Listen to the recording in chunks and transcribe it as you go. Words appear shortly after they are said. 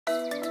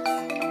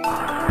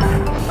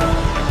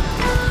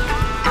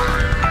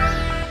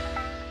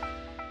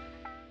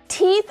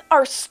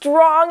are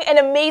strong and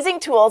amazing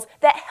tools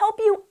that help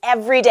you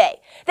every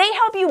day. They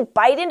help you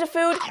bite into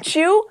food,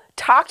 chew,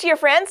 talk to your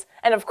friends,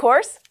 and of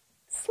course,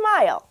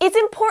 smile. It's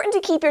important to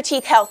keep your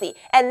teeth healthy,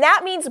 and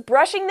that means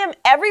brushing them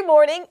every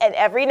morning and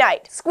every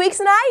night. Squeaks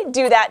and I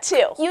do that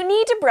too. You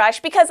need to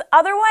brush because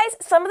otherwise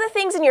some of the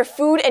things in your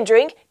food and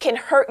drink can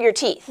hurt your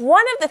teeth.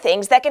 One of the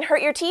things that can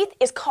hurt your teeth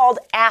is called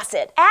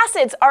acid.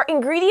 Acids are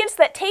ingredients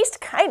that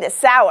taste kind of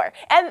sour,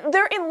 and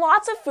they're in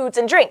lots of foods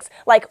and drinks,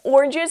 like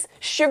oranges,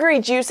 sugary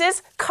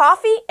juices,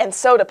 coffee, and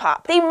soda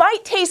pop. They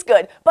might taste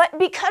good, but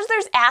because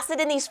there's acid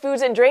in these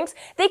foods and drinks,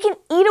 they can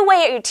eat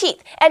away at your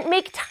teeth and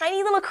make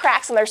tiny little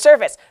cracks on their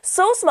surface,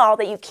 so small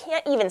that you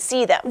can't even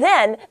see them.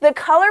 Then, the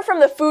color from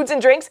the foods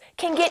and drinks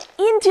can get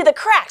into the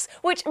cracks,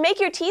 which make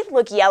your teeth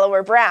look yellow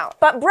or brown.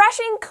 But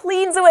brushing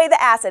cleans away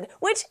the acid,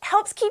 which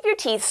helps keep your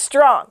teeth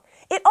strong.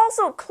 It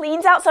also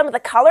cleans out some of the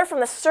color from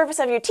the surface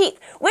of your teeth,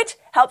 which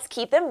helps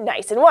keep them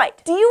nice and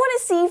white. Do you want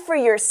to see for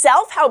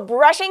yourself how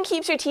brushing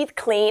keeps your teeth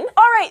clean?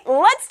 Alright,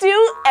 let's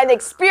do an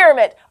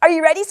experiment. Are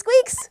you ready,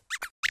 Squeaks?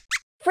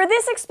 For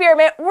this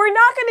experiment, we're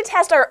not going to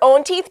test our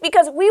own teeth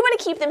because we want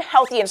to keep them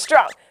healthy and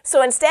strong.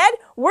 So instead,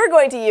 we're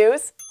going to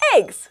use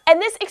eggs.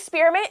 And this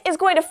experiment is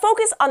going to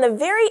focus on the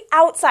very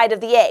outside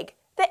of the egg,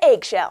 the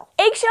eggshell.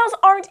 Eggshells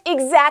aren't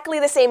exactly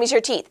the same as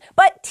your teeth,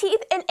 but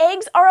teeth and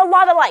eggs are a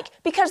lot alike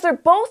because they're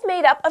both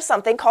made up of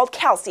something called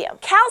calcium.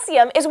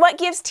 Calcium is what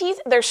gives teeth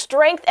their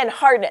strength and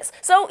hardness,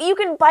 so you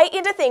can bite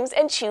into things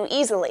and chew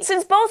easily.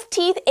 Since both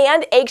teeth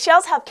and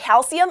eggshells have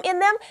calcium in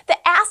them, the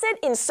acid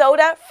in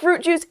soda,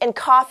 fruit juice, and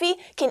coffee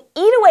can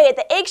eat away at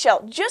the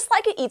eggshell just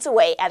like it eats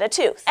away at a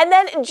tooth. And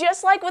then,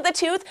 just like with a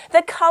tooth,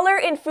 the color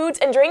in foods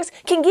and drinks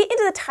can get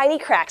into the tiny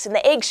cracks in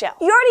the eggshell.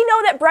 You already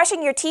know that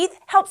brushing your teeth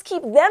helps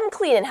keep them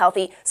clean and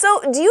healthy, so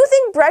do you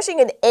think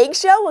brushing an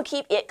eggshell will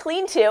keep it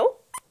clean too?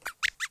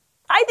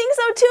 I think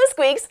so too,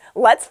 Squeaks.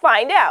 Let's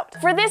find out.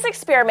 For this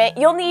experiment,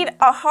 you'll need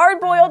a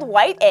hard-boiled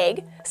white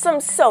egg, some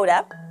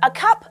soda, a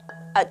cup,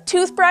 a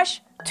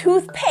toothbrush,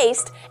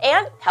 toothpaste,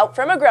 and help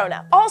from a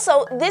grown-up.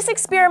 Also, this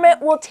experiment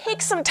will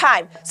take some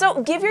time,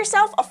 so give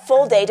yourself a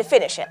full day to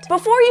finish it.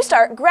 Before you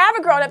start, grab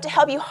a grown-up to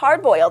help you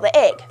hard-boil the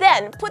egg.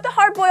 Then, put the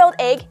hard-boiled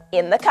egg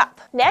in the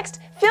cup. Next,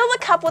 fill the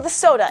cup with the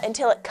soda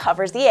until it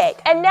covers the egg.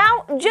 And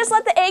now, just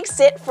let the egg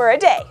sit for a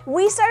day.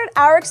 We started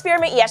our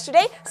experiment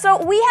yesterday,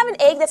 so we have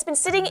an egg that's been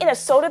sitting in a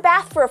soda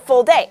bath for a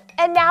full day.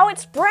 And now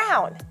it's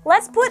brown.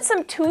 Let's put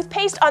some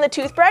toothpaste on the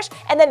toothbrush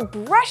and then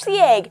brush the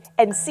egg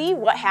and see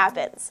what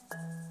happens.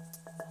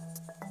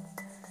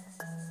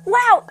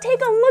 Wow,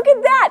 take a look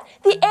at that!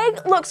 The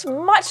egg looks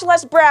much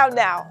less brown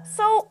now.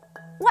 So,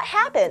 what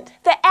happened?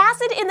 The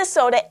acid in the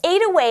soda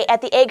ate away at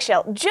the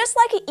eggshell, just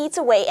like it eats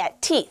away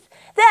at teeth.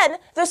 Then,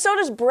 the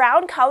soda's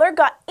brown color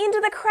got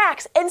into the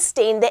cracks and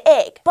stained the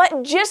egg.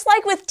 But just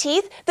like with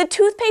teeth, the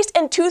toothpaste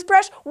and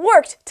toothbrush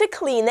worked to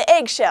clean the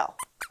eggshell.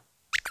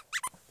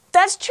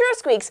 That's true,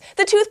 Squeaks.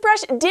 The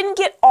toothbrush didn't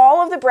get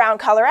all of the brown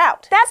color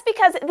out. That's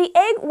because the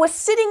egg was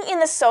sitting in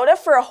the soda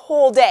for a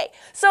whole day.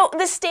 So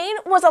the stain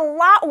was a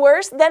lot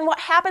worse than what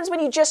happens when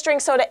you just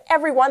drink soda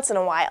every once in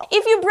a while.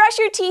 If you brush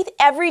your teeth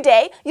every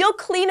day, you'll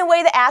clean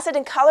away the acid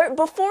and color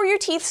before your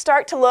teeth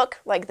start to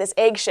look like this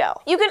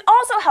eggshell. You can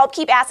also help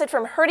keep acid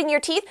from hurting your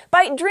teeth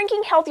by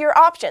drinking healthier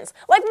options,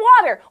 like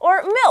water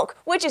or milk,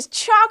 which is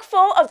chock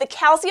full of the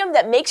calcium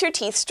that makes your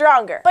teeth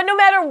stronger. But no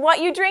matter what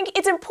you drink,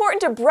 it's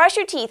important to brush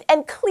your teeth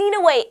and clean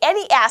away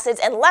any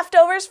acids and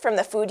leftovers from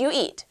the food you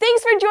eat.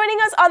 Thanks for joining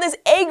us on this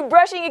egg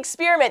brushing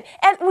experiment,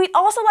 and we'd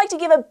also like to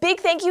give a big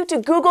thank you to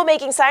Google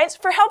Making Science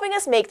for helping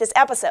us make this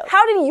episode.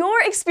 How did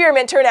your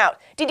experiment turn out?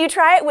 Did you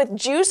try it with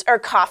juice or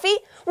coffee?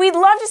 We'd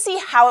love to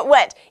see how it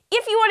went.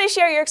 If you want to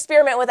share your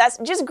experiment with us,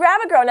 just grab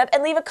a grown-up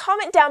and leave a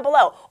comment down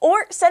below,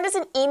 or send us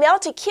an email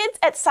to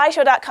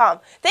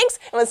kids@scishow.com. Thanks,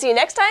 and we'll see you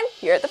next time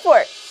here at the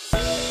Fort.